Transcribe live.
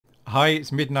Hi,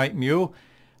 it's Midnight Mule,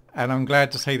 and I'm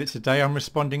glad to say that today I'm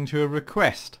responding to a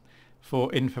request for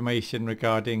information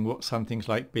regarding what something's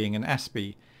like being an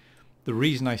Aspie. The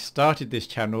reason I started this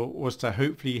channel was to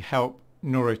hopefully help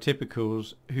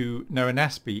neurotypicals who know an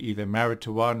Aspie, either married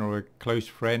to one or a close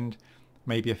friend,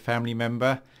 maybe a family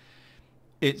member.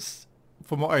 It's,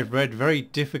 from what I've read, very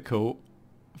difficult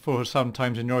for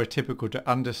sometimes a neurotypical to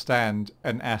understand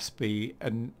an Aspie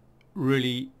and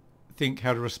really think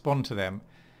how to respond to them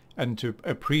and to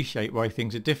appreciate why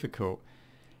things are difficult.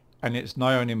 And it's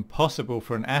nigh on impossible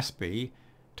for an Aspie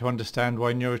to understand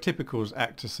why neurotypicals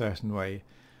act a certain way.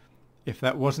 If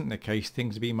that wasn't the case,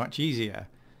 things would be much easier.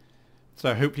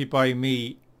 So hopefully by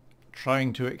me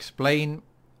trying to explain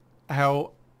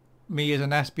how me as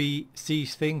an Aspie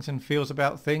sees things and feels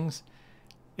about things,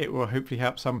 it will hopefully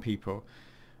help some people.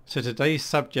 So today's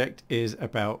subject is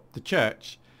about the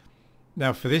church.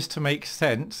 Now, for this to make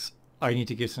sense, I need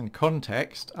to give some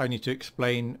context. I need to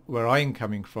explain where I'm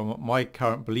coming from, what my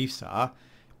current beliefs are,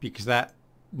 because that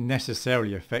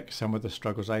necessarily affects some of the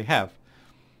struggles I have.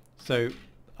 So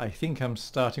I think I'm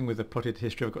starting with a plotted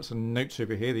history. I've got some notes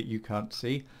over here that you can't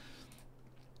see.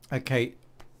 Okay,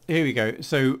 here we go.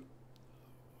 So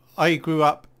I grew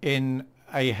up in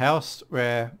a house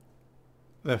where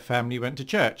the family went to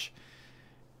church.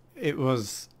 It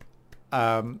was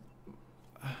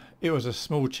a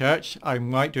small church. I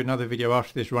might do another video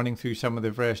after this running through some of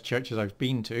the various churches I've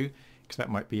been to, because that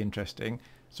might be interesting.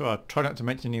 So I'll try not to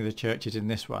mention any of the churches in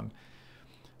this one.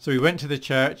 So we went to the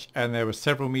church and there were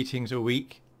several meetings a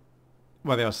week.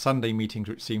 Well, there were Sunday meetings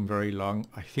which seemed very long.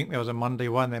 I think there was a Monday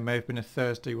one. There may have been a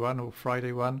Thursday one or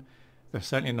Friday one. There's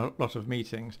certainly not a lot of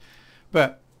meetings.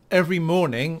 But every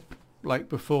morning, like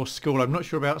before school, I'm not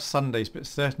sure about Sundays, but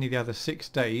certainly the other 6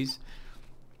 days,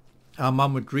 our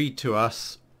mum would read to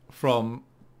us from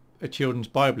a children's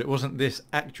Bible. It wasn't this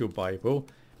actual Bible,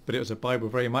 but it was a Bible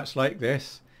very much like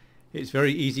this. It's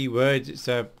very easy words. It's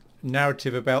a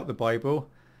narrative about the Bible.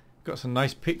 Got some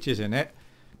nice pictures in it.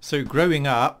 So growing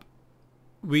up,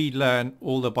 we'd learn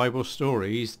all the Bible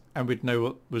stories and we'd know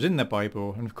what was in the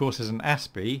Bible. And of course, as an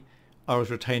Aspie, I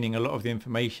was retaining a lot of the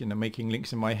information and making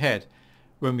links in my head.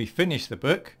 When we finished the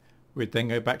book, we'd then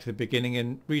go back to the beginning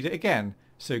and read it again.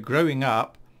 So growing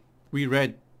up, we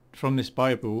read from this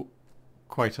Bible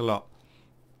quite a lot.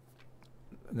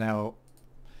 Now,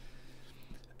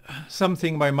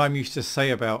 something my mum used to say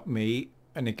about me,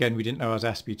 and again we didn't know I was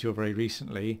Aspie till very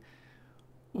recently,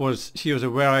 was she was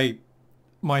aware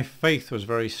my faith was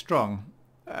very strong.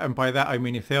 And by that I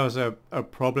mean if there was a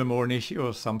problem or an issue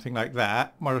or something like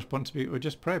that, my responsibility would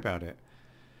just pray about it.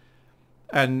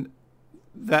 And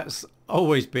that's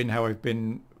always been how I've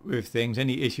been with things.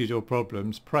 Any issues or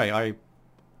problems, pray. I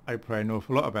pray an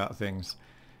awful lot about things.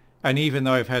 And even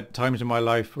though I've had times in my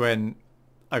life when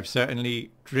I've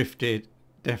certainly drifted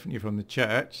definitely from the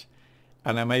church,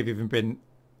 and I may have even been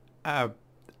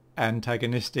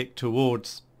antagonistic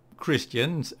towards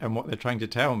Christians and what they're trying to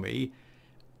tell me,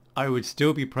 I would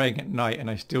still be praying at night and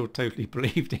I still totally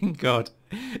believed in God,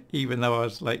 even though I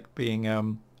was like being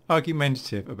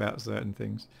argumentative about certain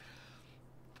things.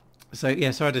 So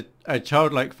yes, I had a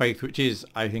childlike faith, which is,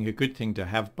 I think, a good thing to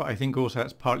have. But I think also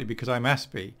that's partly because I'm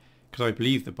Aspie, because I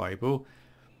believe the Bible.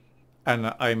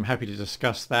 And I'm happy to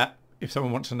discuss that. If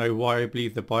someone wants to know why I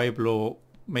believe the Bible, or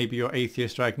maybe you're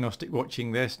atheist or agnostic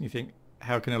watching this and you think,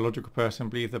 how can a logical person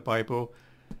believe the Bible?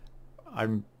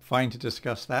 I'm fine to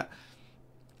discuss that.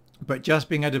 But just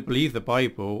being able to believe the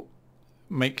Bible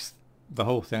makes the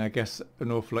whole thing, I guess,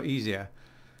 an awful lot easier.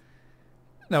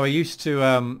 Now, I used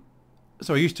to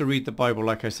read the Bible,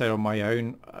 like I said, on my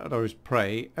own. I'd always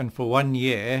pray. And for 1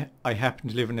 year, I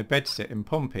happened to live in a bedsit in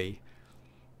Pompey.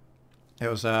 It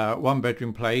was a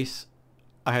one-bedroom place.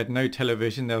 I had no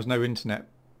television. There was no internet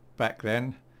back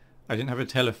then. I didn't have a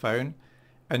telephone.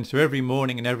 And so every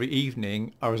morning and every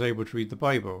evening, I was able to read the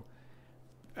Bible.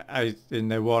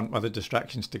 There weren't other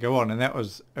distractions to go on. And that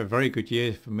was a very good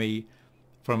year for me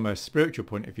from a spiritual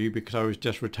point of view, because I was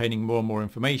just retaining more and more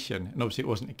information. And obviously it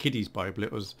wasn't a kiddie's Bible.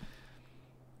 It was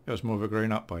more of a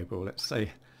grown-up Bible, let's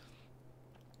say.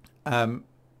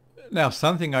 Now,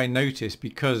 something I noticed,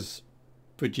 because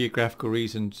for geographical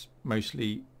reasons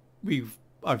mostly,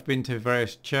 I've been to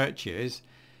various churches,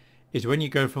 is when you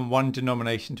go from one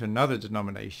denomination to another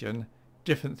denomination,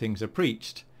 different things are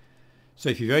preached. So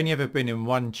if you've only ever been in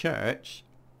one church,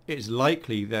 it's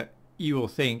likely that you will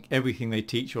think everything they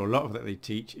teach, or a lot of that they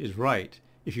teach, is right.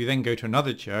 If you then go to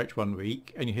another church one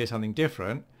week and you hear something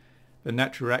different, the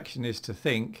natural reaction is to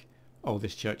think, oh,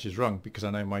 this church is wrong because I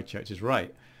know my church is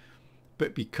right.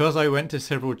 But because I went to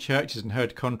several churches and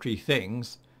heard contrary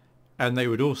things, and they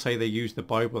would all say they use the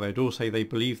Bible, they'd all say they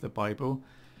believe the Bible,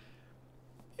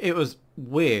 it was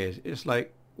weird. It's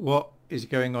like, what is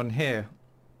going on here?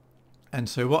 And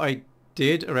so what I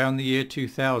did around the year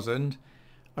 2000,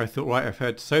 I thought, right, I've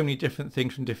heard so many different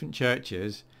things from different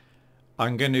churches.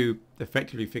 I'm going to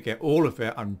effectively forget all of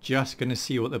it. I'm just going to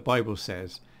see what the Bible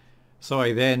says. So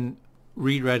I then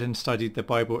reread and studied the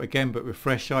Bible again, but with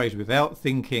fresh eyes, without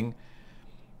thinking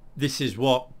this is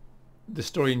what the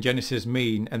story in Genesis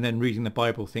mean, and then reading the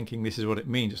Bible thinking this is what it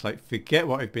means. It's like, forget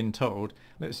what I've been told.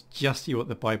 Let's just see what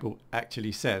the Bible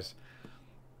actually says.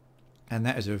 And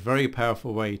that is a very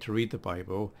powerful way to read the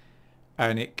Bible,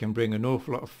 and it can bring an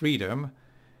awful lot of freedom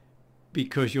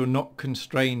because you're not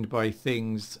constrained by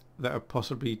things that are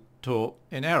possibly taught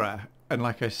in error. And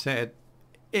like I said,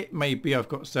 it may be I've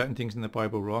got certain things in the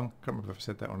Bible wrong. I can't remember if I've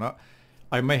said that or not.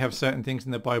 I may have certain things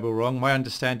in the Bible wrong. My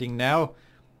understanding now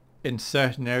in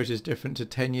certain areas is different to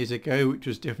 10 years ago, which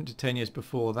was different to 10 years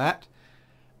before that.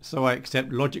 So I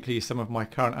accept logically some of my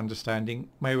current understanding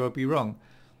may well be wrong.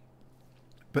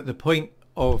 But the point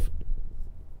of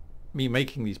me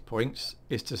making these points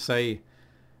is to say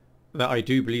that I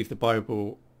do believe the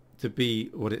Bible to be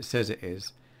what it says it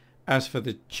is. As for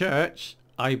the church,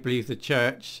 I believe the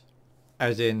church,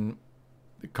 as in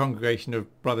the congregation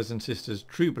of brothers and sisters,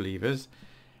 true believers,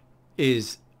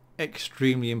 is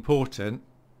extremely important.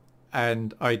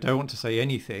 And I don't want to say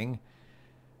anything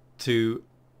to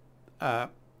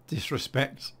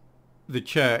disrespect the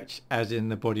church as in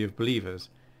the body of believers,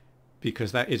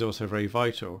 because that is also very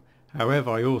vital.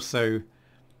 However, I also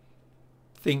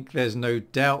think there's no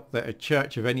doubt that a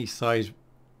church of any size,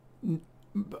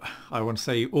 I want to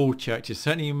say all churches,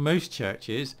 certainly most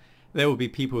churches, there will be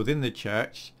people within the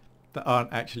church that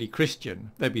aren't actually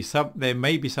Christian. There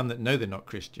may be some that know they're not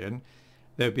Christian.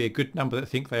 There'll be a good number that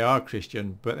think they are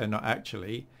Christian, but they're not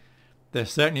actually.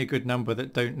 There's certainly a good number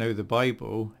that don't know the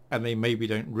Bible, and they maybe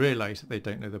don't realize that they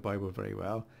don't know the Bible very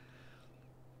well.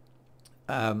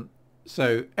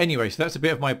 So anyway, so that's a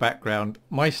bit of my background.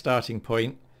 My starting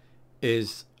point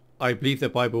is I believe the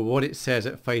Bible, what it says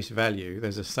at face value.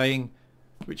 There's a saying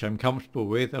which I'm comfortable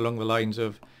with along the lines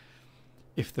of,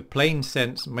 if the plain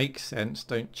sense makes sense,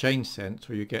 don't change sense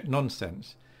or you get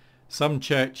nonsense. Some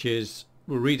churches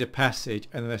will read a passage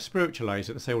and they spiritualize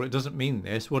it. They say, well, it doesn't mean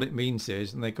this. What it means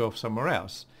is, and they go off somewhere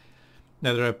else.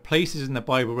 Now, there are places in the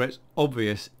Bible where it's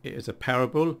obvious it is a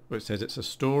parable, where it says it's a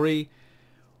story,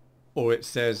 or it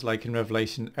says, like in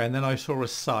Revelation, and then I saw a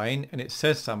sign and it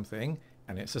says something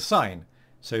and it's a sign.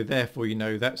 So therefore, you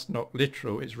know, that's not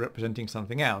literal, it's representing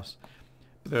something else.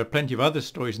 But there are plenty of other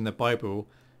stories in the Bible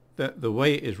that the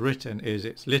way it is written is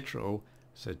it's literal,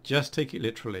 so just take it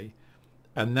literally.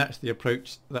 And that's the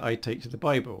approach that I take to the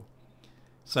Bible.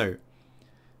 So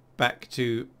back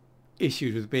to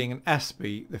issues with being an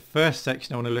aspie. The first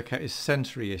section I want to look at is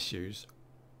sensory issues.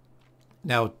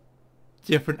 Now,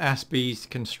 different aspies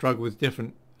can struggle with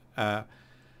different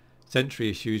sensory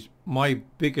issues. My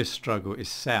biggest struggle is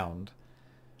sound.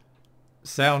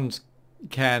 Sounds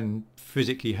can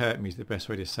physically hurt me is the best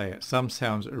way to say it. Some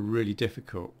sounds are really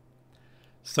difficult.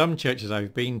 Some churches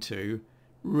I've been to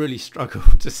really struggle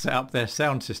to set up their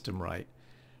sound system right.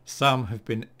 Some have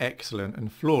been excellent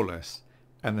and flawless,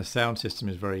 and the sound system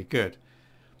is very good.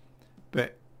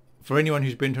 But for anyone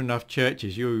who's been to enough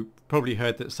churches, you probably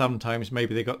heard that sometimes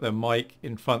maybe they got their mic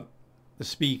in front the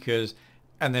speakers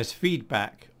and there's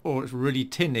feedback, or it's really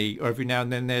tinny, or every now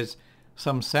and then there's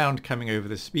some sound coming over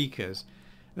the speakers.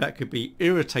 That could be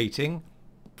irritating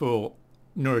for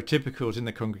neurotypicals in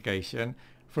the congregation.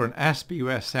 For an aspie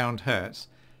where sound hurts,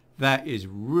 that is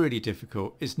really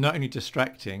difficult. It's not only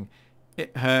distracting,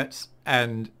 it hurts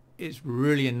and it's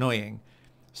really annoying.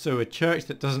 So a church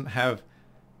that doesn't have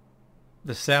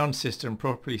the sound system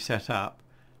properly set up,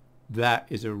 that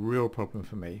is a real problem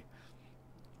for me.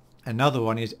 Another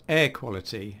one is air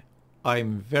quality.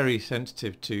 I'm very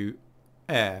sensitive to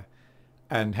air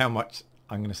and how much,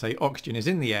 I'm going to say, oxygen is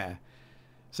in the air.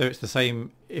 So it's the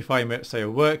same if I'm at, say, a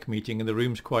work meeting and the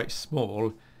room's quite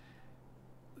small.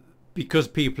 Because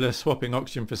people are swapping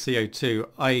oxygen for CO2,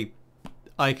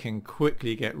 I can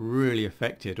quickly get really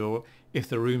affected, or if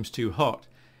the room's too hot.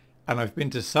 And I've been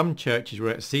to some churches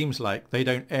where it seems like they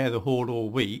don't air the hall all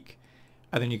week,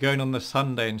 and then you go in on the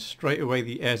Sunday and straight away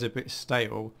the air's a bit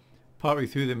stale. Partway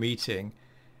through the meeting,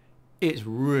 it's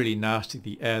really nasty,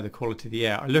 the air, the quality of the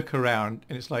air. I look around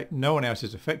and it's like no one else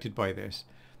is affected by this,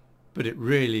 but it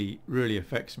really, really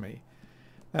affects me.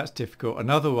 That's difficult.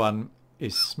 Another one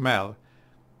is smell.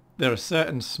 There are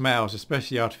certain smells,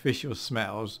 especially artificial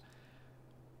smells,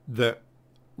 that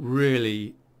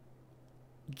really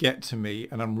get to me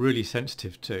and I'm really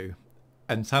sensitive to.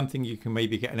 And something you can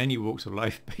maybe get in any walks of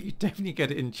life, but you definitely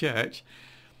get it in church.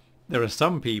 There are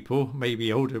some people,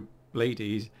 maybe older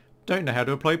ladies don't know how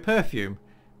to apply perfume,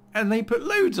 and they put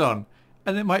loads on,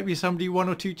 and it might be somebody 1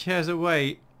 or 2 chairs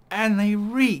away, and they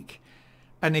reek.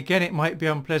 And again, it might be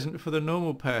unpleasant for the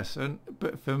normal person,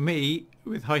 but for me,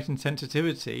 with heightened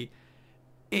sensitivity,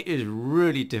 it is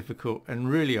really difficult and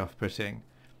really off-putting.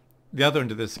 The other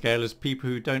end of the scale is people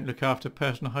who don't look after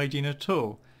personal hygiene at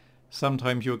all.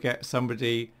 Sometimes you'll get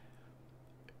somebody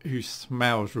who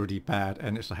smells really bad,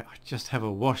 and it's like, just have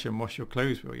a wash and wash your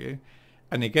clothes, will you?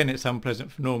 And again, it's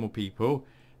unpleasant for normal people,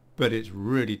 but it's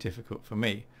really difficult for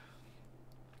me.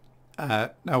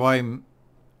 Now,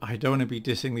 I don't want to be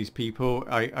dissing these people.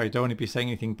 I don't want to be saying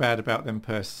anything bad about them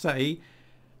per se,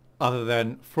 other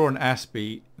than for an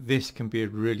Aspie, this can be a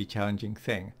really challenging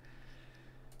thing.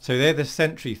 So they're the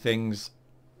sensory things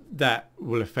that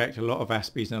will affect a lot of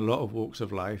Aspies in a lot of walks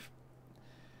of life.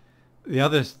 The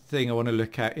other thing I want to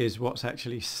look at is what's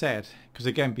actually said. Because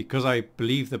again, because I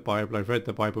believe the Bible, I've read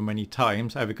the Bible many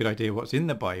times, I have a good idea what's in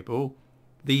the Bible,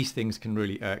 these things can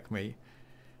really irk me.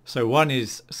 So one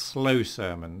is slow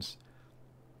sermons.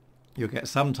 You'll get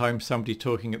sometimes somebody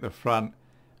talking at the front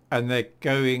and they're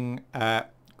going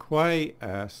at quite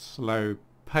a slow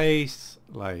pace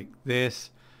like this,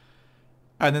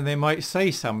 and then they might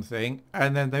say something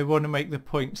and then they want to make the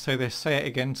point, so they say it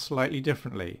again slightly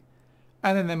differently,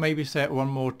 and then they maybe say it one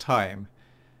more time,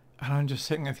 and I'm just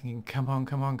sitting there thinking, come on,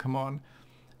 come on, come on.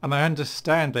 And I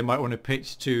understand they might want to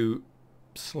pitch to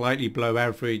slightly below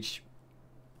average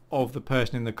of the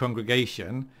person in the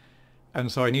congregation,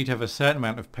 and so I need to have a certain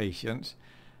amount of patience,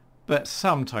 but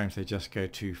sometimes they just go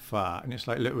too far, and it's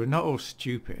like, look, we're not all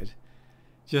stupid.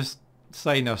 Just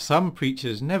say, now some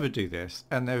preachers never do this,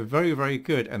 and they're very, very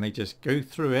good, and they just go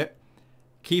through it,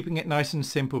 keeping it nice and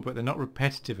simple, but they're not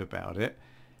repetitive about it,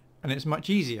 and it's much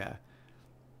easier.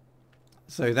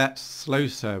 So that's slow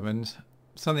sermons.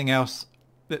 Something else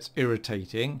that's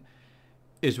irritating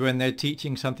is when they're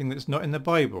teaching something that's not in the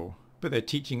Bible, but they're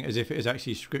teaching it as if it is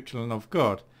actually scriptural and of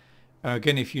God. And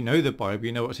again, if you know the Bible,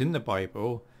 you know what's in the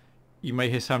Bible, you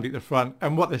may hear somebody at the front,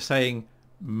 and what they're saying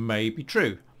may be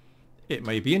true. It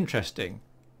may be interesting,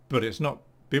 but it's not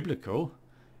biblical.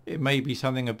 It may be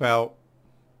something about,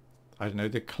 I don't know,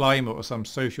 the climate or some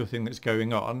social thing that's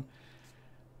going on,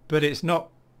 but it's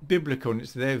not biblical, and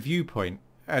it's their viewpoint.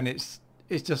 And it's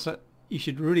just that you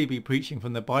should really be preaching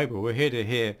from the Bible. We're here to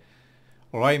hear,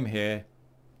 or I'm here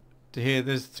to hear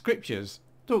the scriptures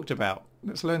talked about.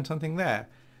 Let's learn something there.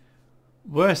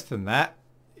 Worse than that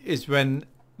is when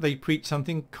they preach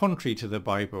something contrary to the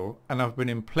Bible, and I've been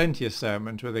in plenty of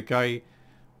sermons where the guy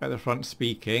at the front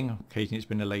speaking, occasionally it's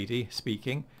been a lady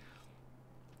speaking,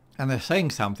 and they're saying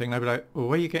something, and I'll be like, well,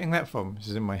 where are you getting that from? This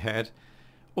is in my head.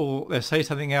 Or they say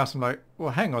something else, I'm like,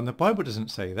 well, hang on, the Bible doesn't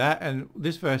say that, and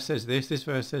this verse says this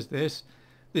verse says this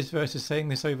verse is saying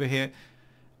this over here,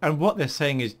 and what they're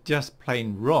saying is just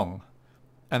plain wrong.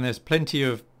 And there's plenty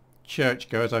of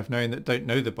churchgoers I've known that don't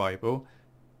know the Bible,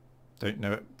 don't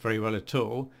know it very well at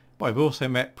all, but I've also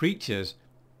met preachers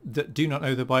that do not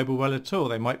know the Bible well at all.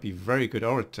 They might be very good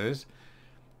orators,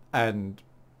 and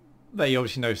they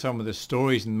obviously know some of the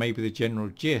stories and maybe the general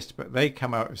gist, but they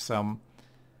come out with some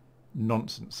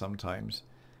nonsense sometimes,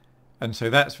 and so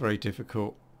that's very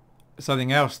difficult.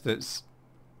 Something else that's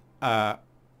I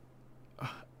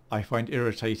find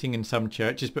irritating in some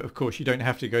churches, but of course you don't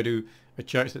have to go to a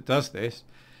church that does this,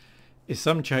 is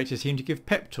some churches seem to give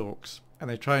pep talks, and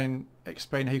they try and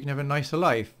explain how you can have a nicer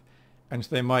life. And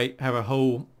so they might have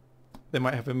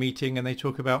a meeting and they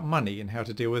talk about money and how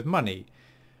to deal with money,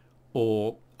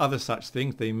 or other such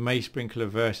things. They may sprinkle a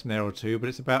verse in there or two, but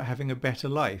it's about having a better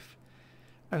life.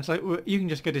 And it's like, well, you can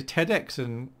just go to TEDx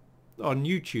and on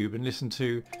YouTube and listen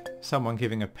to someone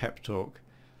giving a pep talk.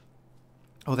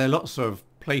 Or there are lots of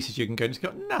places you can go and it's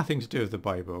got nothing to do with the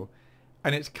Bible,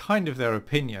 and it's kind of their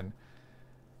opinion.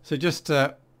 So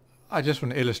I just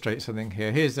want to illustrate something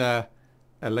here. Here's a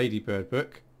Ladybird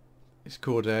book. It's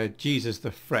called Jesus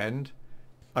the Friend.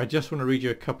 I just want to read you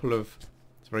a couple of,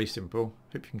 it's very simple,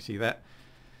 hope you can see that,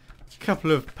 a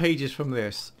couple of pages from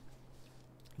this.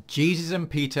 Jesus and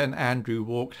Peter and Andrew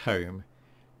walked home.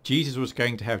 Jesus was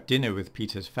going to have dinner with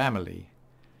Peter's family.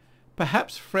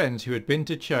 Perhaps friends who had been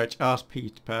to church asked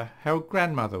Peter how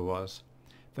grandmother was.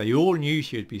 They all knew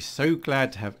she would be so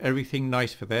glad to have everything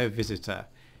nice for their visitor,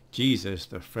 Jesus,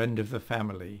 the friend of the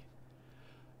family.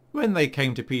 When they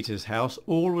came to Peter's house,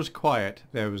 all was quiet.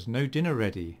 There was no dinner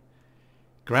ready.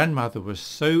 Grandmother was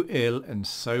so ill and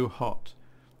so hot.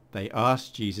 They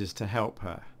asked Jesus to help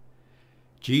her.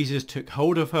 Jesus took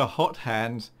hold of her hot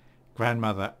hands.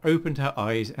 Grandmother opened her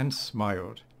eyes and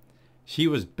smiled. She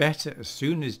was better as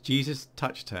soon as Jesus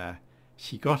touched her.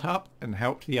 She got up and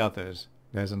helped the others.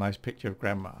 There's a nice picture of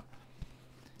Grandma.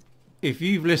 if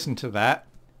you've listened to that,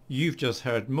 you've just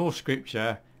heard more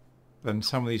scripture than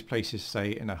some of these places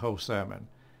say in a whole sermon.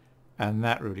 And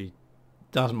that really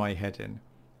does my head in.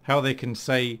 How they can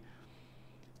say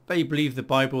they believe the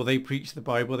Bible, they preach the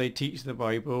Bible, they teach the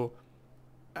Bible,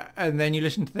 and then you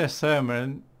listen to their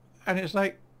sermon and it's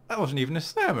like, that wasn't even a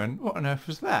sermon. What on earth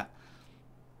was that?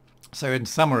 So in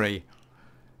summary,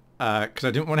 because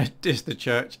I didn't want to diss the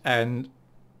church, and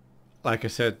like I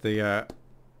said, the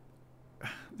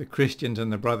Christians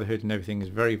and the brotherhood and everything is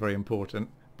very, very important,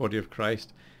 body of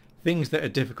Christ. Things that are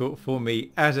difficult for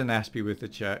me as an Aspie with the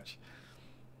church: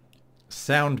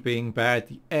 sound being bad,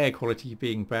 the air quality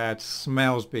being bad,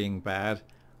 smells being bad.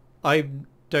 I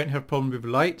don't have a problem with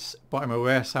lights, but I'm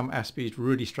aware some Aspies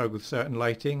really struggle with certain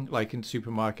lighting, like in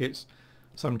supermarkets.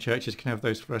 Some churches can have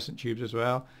those fluorescent tubes as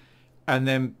well. And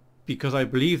then because I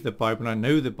believe the Bible and I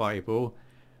know the Bible,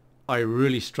 I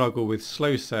really struggle with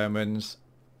slow sermons,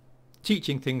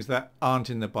 teaching things that aren't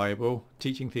in the Bible,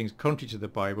 teaching things contrary to the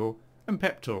Bible, and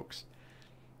pep talks.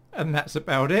 And that's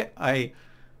about it. I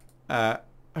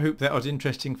hope that was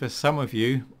interesting for some of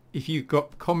you. If you've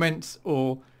got comments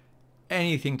or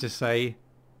anything to say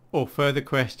or further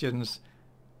questions,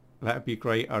 that would be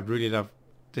great. I'd really love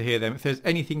to hear them. If there's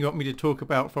anything you want me to talk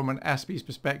about from an Aspie's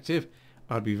perspective,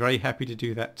 I'd be very happy to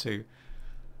do that too.